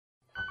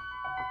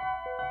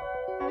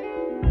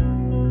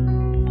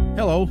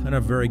Hello, and a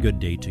very good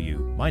day to you.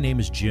 My name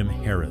is Jim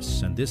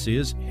Harris, and this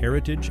is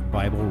Heritage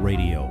Bible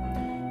Radio.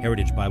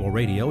 Heritage Bible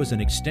Radio is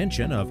an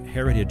extension of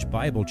Heritage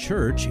Bible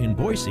Church in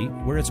Boise,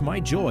 where it's my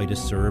joy to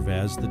serve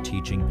as the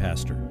teaching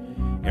pastor.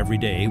 Every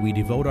day, we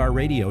devote our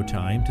radio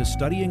time to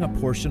studying a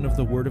portion of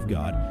the Word of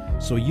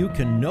God so you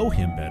can know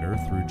Him better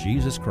through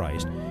Jesus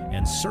Christ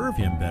and serve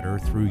Him better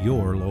through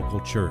your local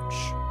church.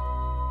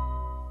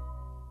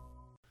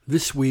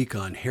 This week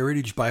on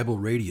Heritage Bible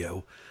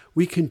Radio,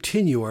 we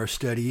continue our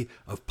study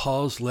of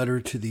Paul's letter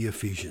to the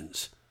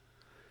Ephesians.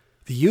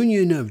 The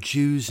union of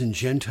Jews and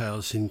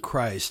Gentiles in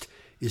Christ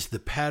is the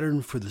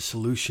pattern for the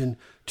solution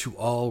to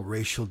all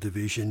racial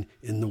division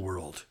in the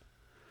world.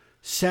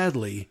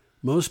 Sadly,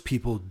 most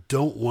people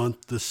don't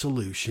want the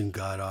solution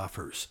God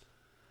offers.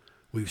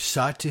 We've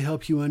sought to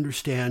help you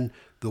understand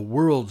the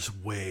world's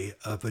way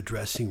of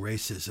addressing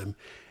racism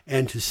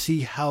and to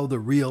see how the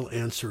real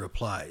answer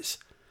applies.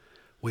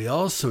 We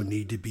also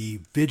need to be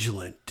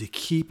vigilant to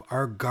keep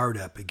our guard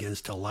up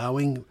against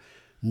allowing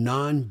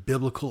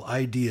non-biblical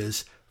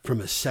ideas from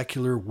a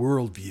secular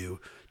worldview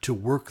to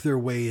work their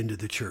way into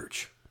the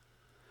church.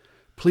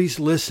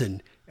 Please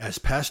listen as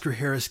Pastor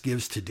Harris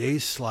gives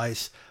today's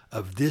slice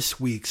of this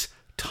week's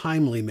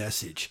timely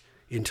message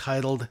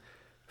entitled,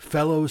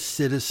 Fellow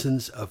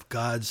Citizens of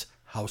God's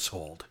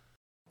Household.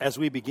 As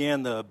we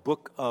began the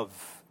book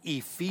of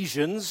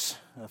Ephesians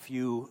a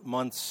few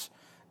months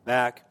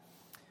back,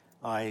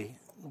 I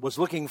was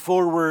looking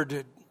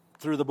forward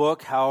through the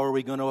book. How are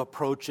we going to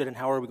approach it and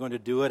how are we going to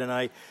do it? And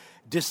I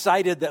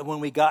decided that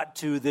when we got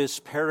to this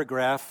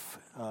paragraph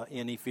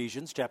in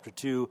Ephesians chapter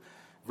 2,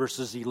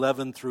 verses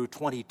 11 through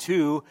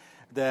 22,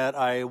 that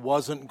I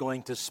wasn't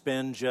going to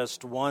spend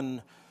just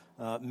one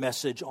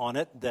message on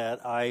it,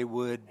 that I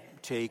would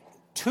take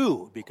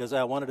two, because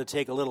I wanted to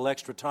take a little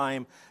extra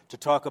time to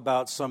talk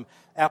about some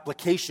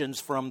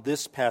applications from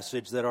this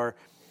passage that are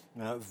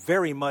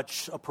very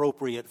much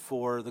appropriate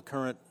for the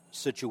current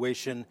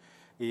situation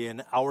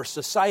in our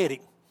society.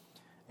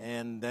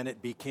 And then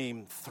it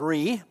became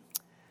three,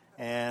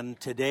 and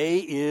today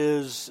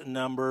is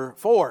number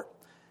 4.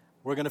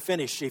 We're going to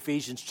finish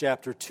Ephesians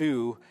chapter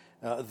 2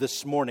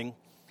 this morning,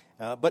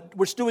 but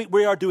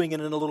we are doing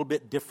it in a little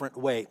bit different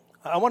way.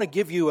 I want to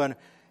give you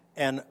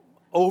an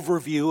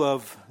overview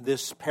of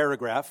this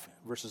paragraph,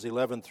 verses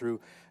 11 through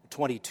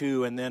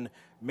 22, and then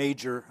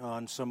major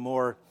on some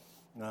more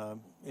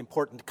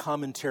important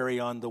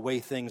commentary on the way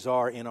things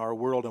are in our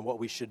world and what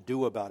we should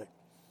do about it.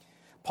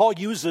 Paul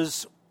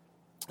uses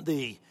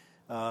the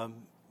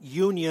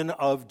union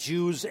of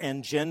Jews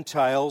and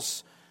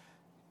Gentiles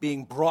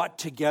being brought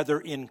together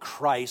in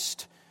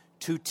Christ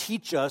to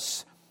teach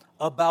us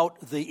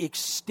about the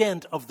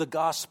extent of the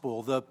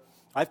gospel.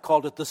 I've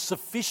called it the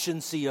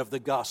sufficiency of the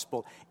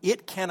gospel.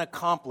 It can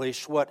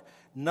accomplish what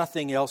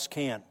nothing else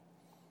can.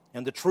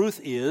 And the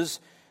truth is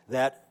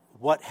that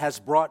what has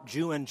brought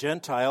Jew and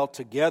Gentile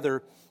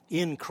together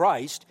in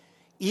Christ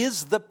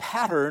is the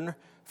pattern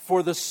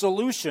for the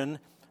solution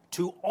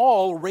to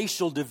all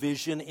racial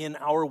division in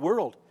our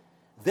world.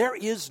 There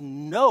is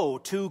no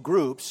two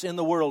groups in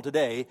the world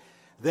today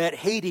that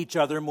hate each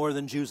other more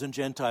than Jews and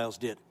Gentiles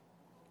did.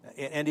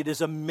 And it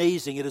is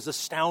amazing, it is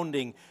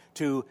astounding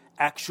to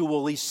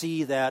actually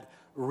see that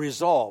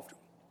resolved.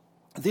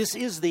 This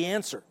is the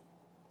answer.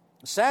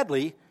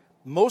 Sadly,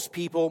 most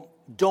people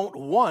don't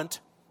want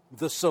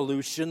the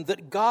solution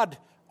that God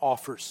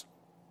offers.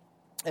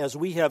 As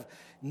we have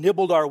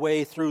nibbled our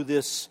way through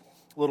this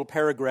little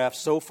paragraph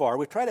so far,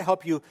 we try to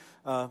help you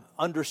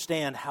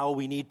understand how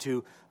we need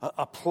to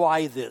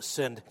apply this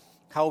and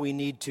how we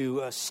need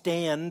to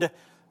stand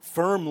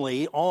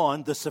firmly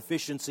on the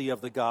sufficiency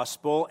of the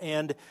gospel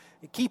and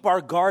keep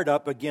our guard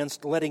up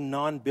against letting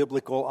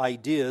non-biblical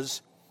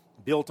ideas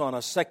built on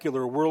a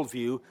secular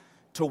worldview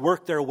to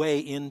work their way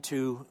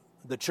into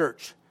the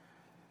church.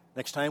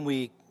 Next time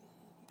we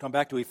come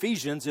back to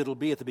Ephesians, it'll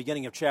be at the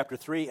beginning of chapter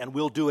 3, and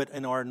we'll do it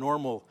in our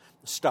normal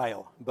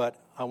style. But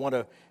I want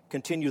to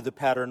continue the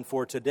pattern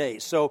for today.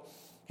 So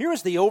here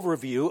is the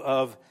overview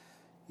of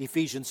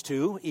Ephesians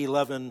 2,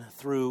 11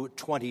 through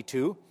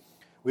 22.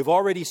 We've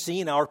already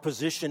seen our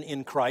position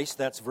in Christ.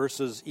 That's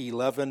verses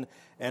 11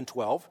 and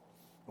 12.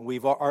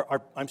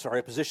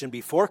 Our position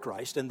before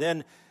Christ. And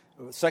then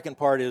the second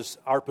part is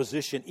our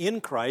position in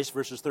Christ,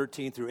 verses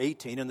 13 through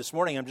 18. And this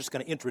morning I'm just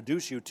going to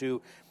introduce you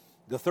to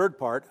the third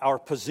part, our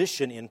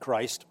position in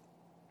Christ,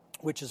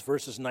 which is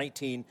verses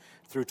 19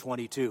 through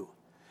 22.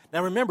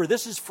 Now remember,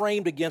 this is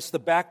framed against the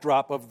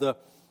backdrop of the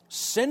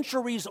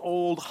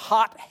centuries-old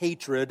hot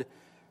hatred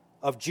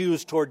of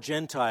Jews toward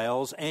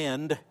Gentiles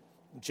and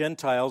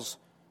Gentiles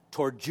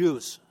toward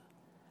Jews.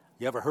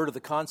 You ever heard of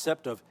the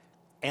concept of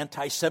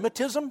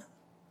anti-Semitism?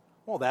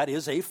 Well, that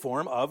is a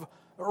form of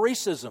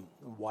racism.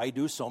 Why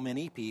do so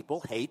many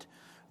people hate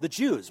the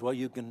Jews? Well,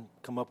 you can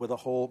come up with a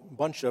whole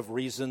bunch of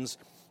reasons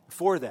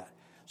for that.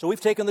 So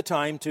we've taken the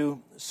time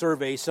to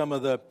survey some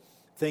of the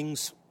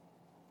things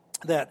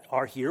that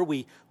are here.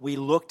 We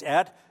looked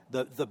at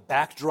the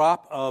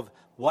backdrop of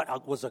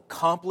what was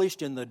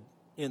accomplished in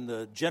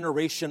the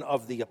generation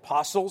of the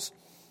apostles,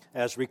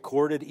 as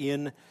recorded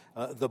in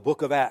the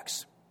book of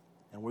Acts.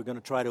 And we're going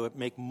to try to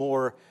make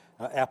more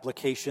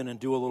application and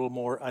do a little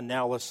more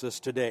analysis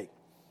today.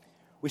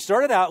 We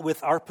started out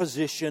with our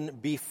position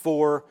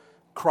before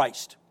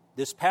Christ.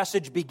 This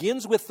passage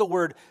begins with the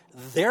word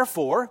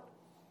therefore,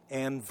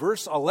 and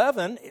verse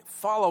 11 it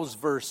follows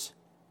verse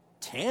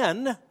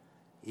 10,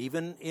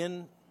 even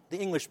in the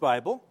English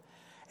Bible.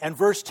 And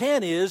verse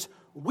 10 is,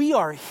 we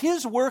are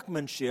His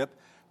workmanship,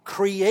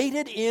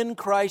 created in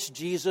Christ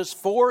Jesus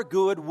for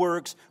good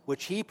works,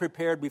 which He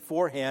prepared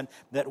beforehand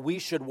that we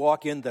should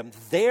walk in them.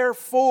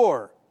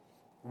 Therefore,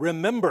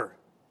 remember.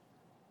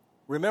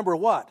 Remember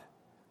what?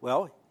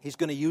 Well, he's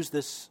going to use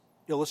this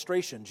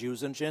illustration,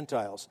 Jews and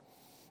Gentiles.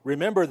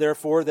 Remember,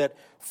 therefore, that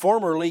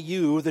formerly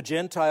you, the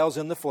Gentiles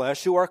in the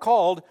flesh, who are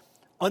called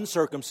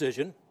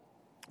uncircumcision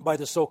by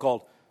the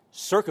so-called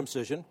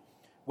circumcision,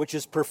 which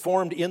is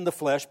performed in the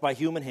flesh by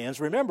human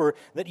hands. Remember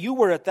that you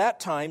were at that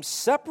time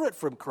separate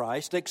from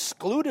Christ,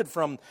 excluded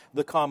from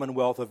the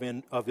commonwealth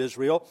of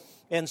Israel,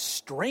 and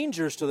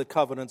strangers to the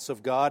covenants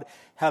of God,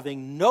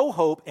 having no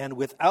hope and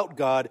without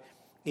God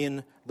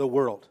in the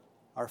world.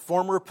 Our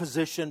former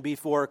position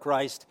before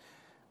Christ,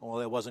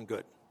 well, it wasn't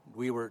good.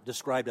 We were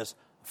described as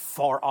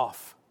far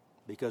off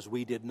because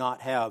we did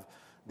not have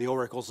the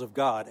oracles of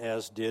God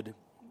as did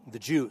the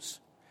Jews.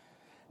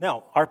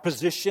 Now, our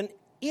position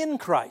in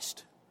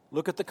Christ.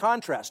 Look at the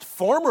contrast.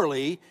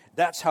 Formerly,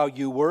 that's how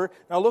you were.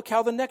 Now look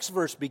how the next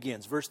verse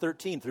begins, verse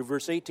 13 through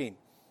verse 18.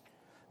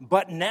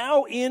 But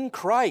now in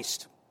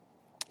Christ,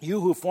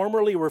 you who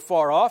formerly were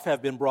far off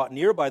have been brought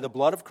near by the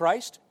blood of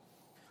Christ.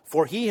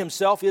 For He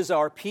Himself is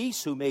our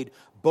peace, who made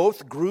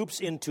both groups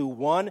into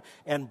one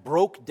and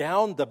broke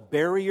down the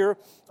barrier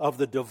of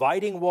the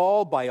dividing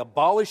wall by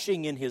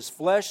abolishing in His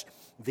flesh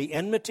the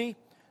enmity,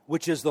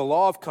 which is the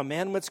law of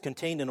commandments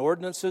contained in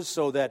ordinances,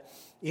 so that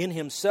in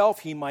Himself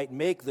He might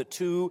make the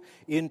two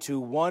into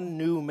one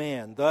new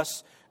man,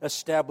 thus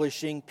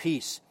establishing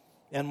peace,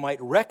 and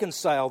might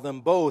reconcile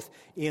them both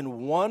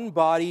in one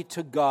body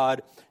to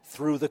God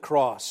through the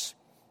cross,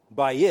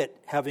 by it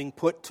having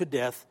put to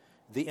death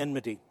the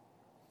enmity.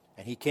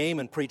 And He came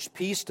and preached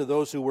peace to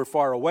those who were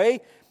far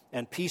away,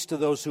 and peace to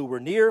those who were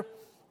near,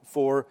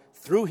 for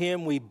through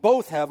Him we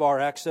both have our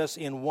access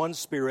in one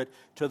Spirit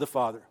to the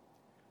Father.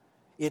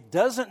 It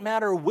doesn't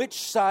matter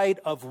which side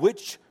of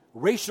which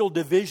racial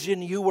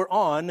division you were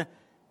on,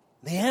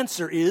 the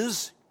answer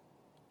is,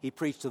 He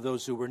preached to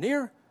those who were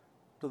near,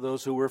 to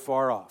those who were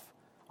far off.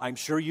 I'm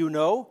sure you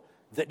know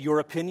that your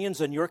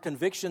opinions and your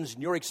convictions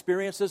and your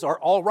experiences are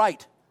all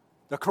right.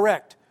 They're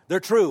correct. They're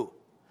true.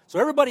 So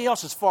everybody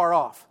else is far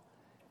off.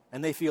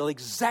 And they feel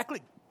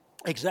exactly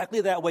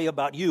that way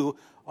about you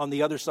on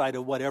the other side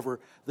of whatever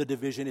the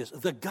division is.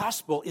 The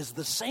gospel is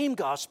the same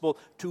gospel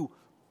to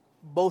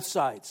both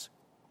sides.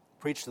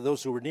 Preached to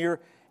those who were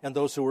near and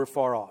those who were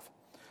far off.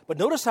 But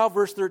notice how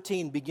verse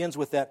 13 begins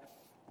with that,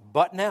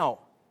 but now.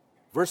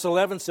 Verse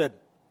 11 said,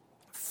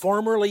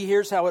 formerly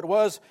here's how it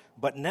was,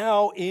 but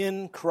now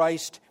in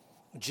Christ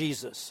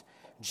Jesus.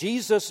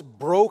 Jesus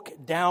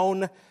broke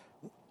down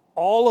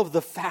all of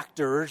the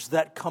factors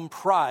that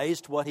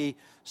comprised what he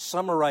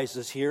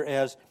summarizes here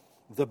as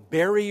the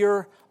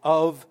barrier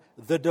of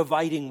the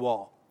dividing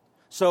wall.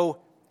 So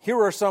here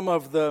are some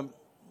of the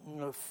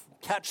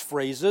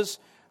catchphrases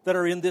that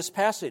are in this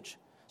passage.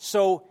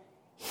 So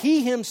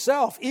He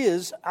Himself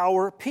is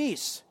our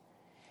peace.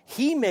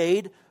 He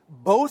made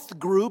both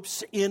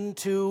groups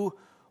into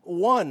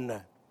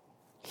one.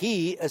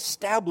 He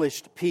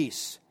established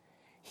peace.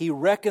 He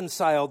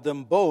reconciled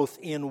them both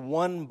in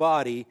one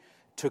body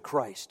to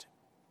Christ.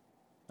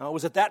 Now, it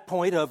was at that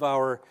point of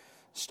our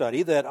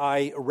study that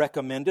I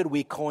recommended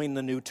we coin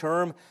the new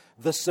term,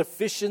 the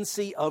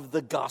sufficiency of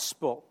the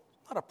gospel.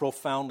 Not a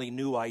profoundly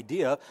new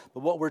idea, but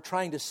what we're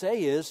trying to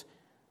say is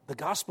the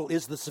gospel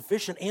is the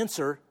sufficient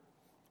answer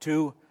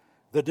to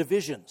the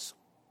divisions.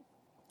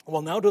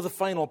 Well, now to the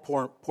final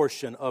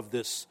portion of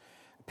this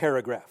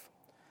paragraph.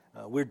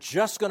 We're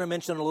just going to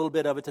mention a little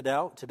bit of it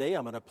today.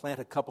 I'm going to plant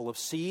a couple of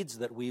seeds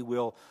that we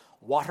will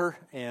water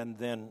and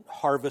then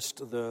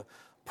harvest the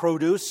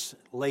produce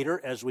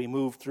later as we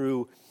move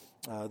through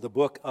the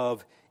book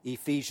of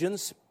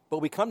Ephesians. But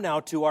we come now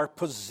to our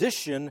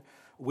position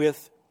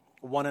with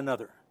one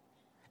another.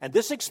 And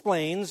this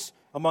explains,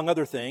 among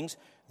other things,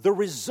 the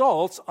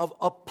results of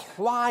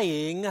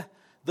applying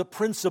the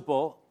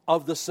principle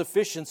of the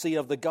sufficiency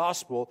of the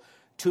gospel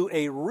to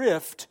a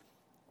rift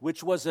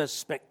which was as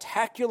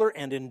spectacular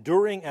and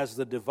enduring as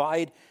the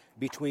divide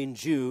between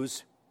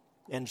Jews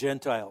and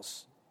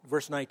Gentiles.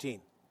 Verse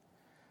 19.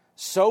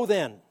 So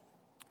then,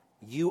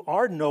 you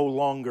are no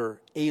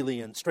longer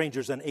aliens,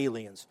 strangers and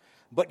aliens,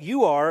 but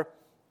you are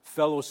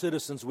fellow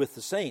citizens with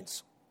the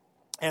saints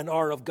and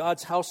are of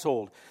God's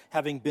household,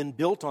 having been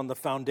built on the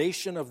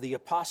foundation of the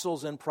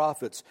apostles and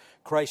prophets,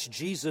 Christ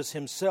Jesus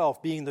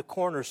Himself being the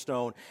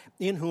cornerstone,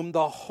 in whom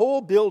the whole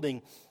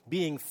building,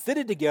 being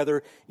fitted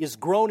together, is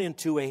grown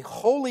into a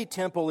holy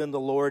temple in the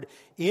Lord,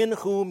 in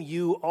whom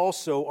you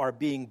also are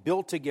being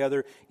built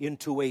together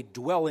into a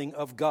dwelling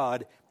of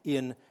God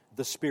in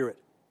the Spirit.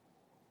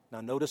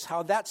 Now notice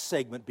how that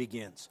segment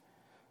begins.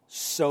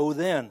 So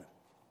then,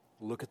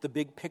 look at the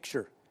big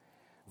picture.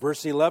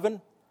 Verse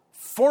 11,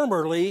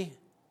 formerly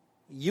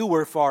you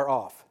were far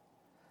off.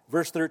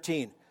 Verse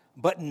 13,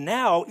 but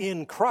now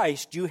in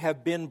Christ you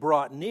have been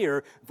brought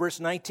near. Verse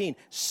 19,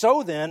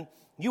 so then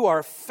you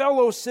are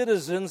fellow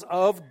citizens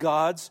of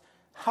God's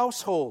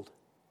household.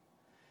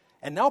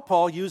 And now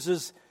Paul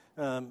uses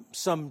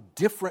some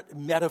different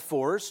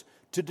metaphors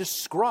to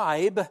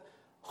describe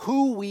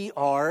who we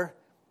are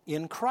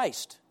in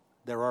Christ.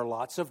 There are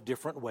lots of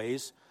different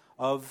ways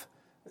of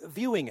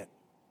viewing it.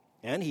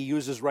 And he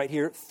uses right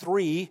here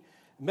 3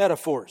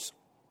 metaphors.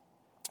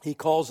 He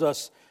calls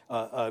us,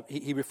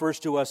 he refers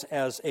to us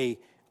as a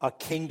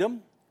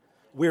kingdom.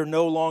 We're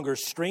no longer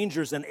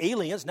strangers and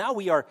aliens. Now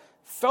we are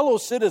fellow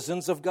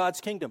citizens of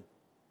God's kingdom.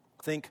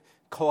 Think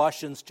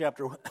Colossians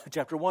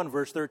chapter 1,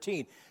 verse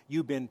 13.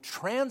 You've been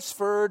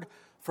transferred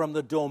from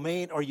the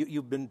domain, or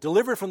you've been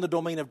delivered from the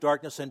domain of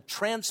darkness and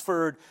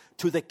transferred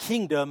to the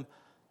kingdom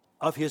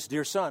of his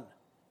dear Son.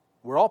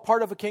 We're all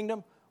part of a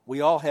kingdom.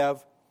 We all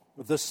have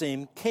the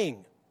same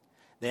king.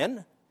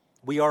 Then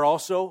we are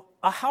also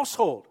a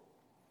household.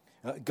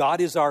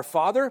 God is our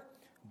Father.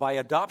 By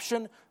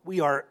adoption, we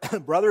are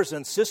brothers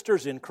and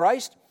sisters in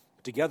Christ,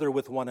 together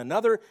with one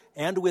another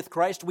and with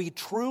Christ. We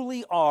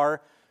truly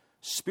are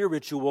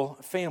spiritual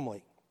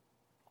family.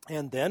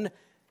 And then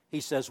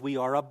he says we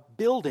are a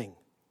building.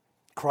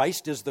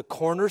 Christ is the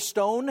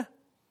cornerstone.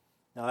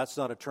 Now, that's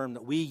not a term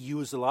that we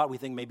use a lot. We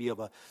think maybe of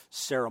a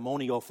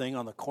ceremonial thing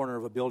on the corner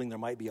of a building. There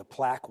might be a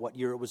plaque, what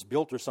year it was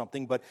built or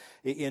something. But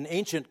in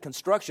ancient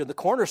construction, the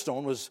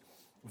cornerstone was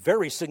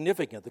very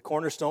significant. The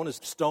cornerstone is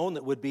stone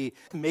that would be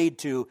made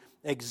to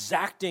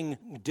exacting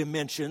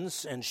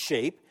dimensions and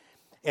shape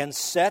and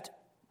set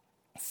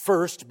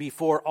first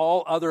before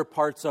all other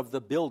parts of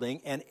the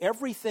building, and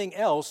everything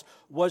else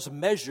was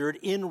measured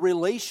in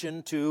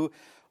relation to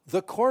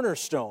the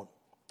cornerstone.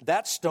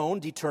 That stone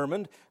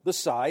determined the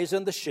size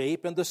and the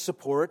shape and the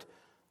support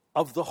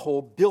of the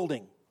whole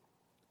building.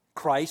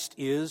 Christ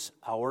is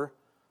our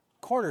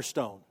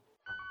cornerstone.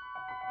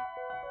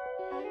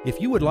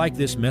 If you would like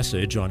this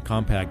message on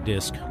compact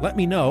disc, let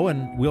me know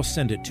and we'll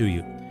send it to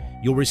you.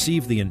 You'll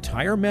receive the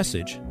entire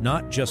message,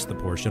 not just the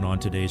portion on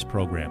today's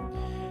program.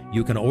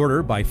 You can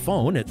order by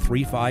phone at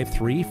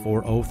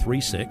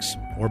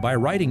 353-4036 or by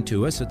writing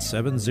to us at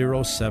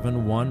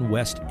 7071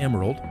 West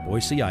Emerald,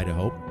 Boise,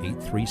 Idaho,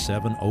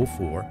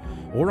 83704,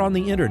 or on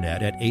the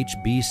internet at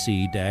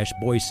hbc-boise.org.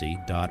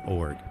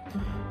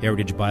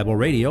 Heritage Bible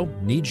Radio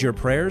needs your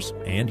prayers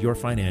and your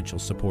financial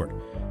support.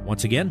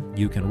 Once again,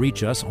 you can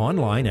reach us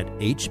online at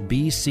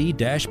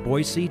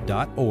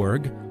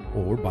hbc-boise.org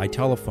or by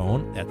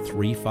telephone at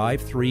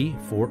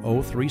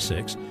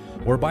 353-4036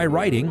 or by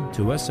writing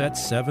to us at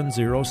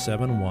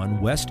 7071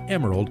 West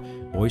Emerald,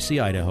 Boise,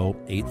 Idaho,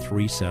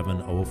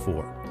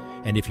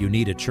 83704. And if you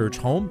need a church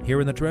home here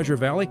in the Treasure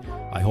Valley,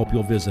 I hope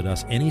you'll visit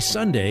us any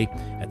Sunday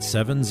at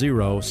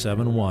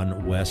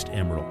 7071 West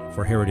Emerald.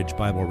 For Heritage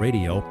Bible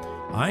Radio,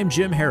 I'm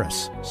Jim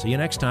Harris. See you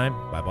next time.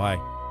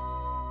 Bye-bye.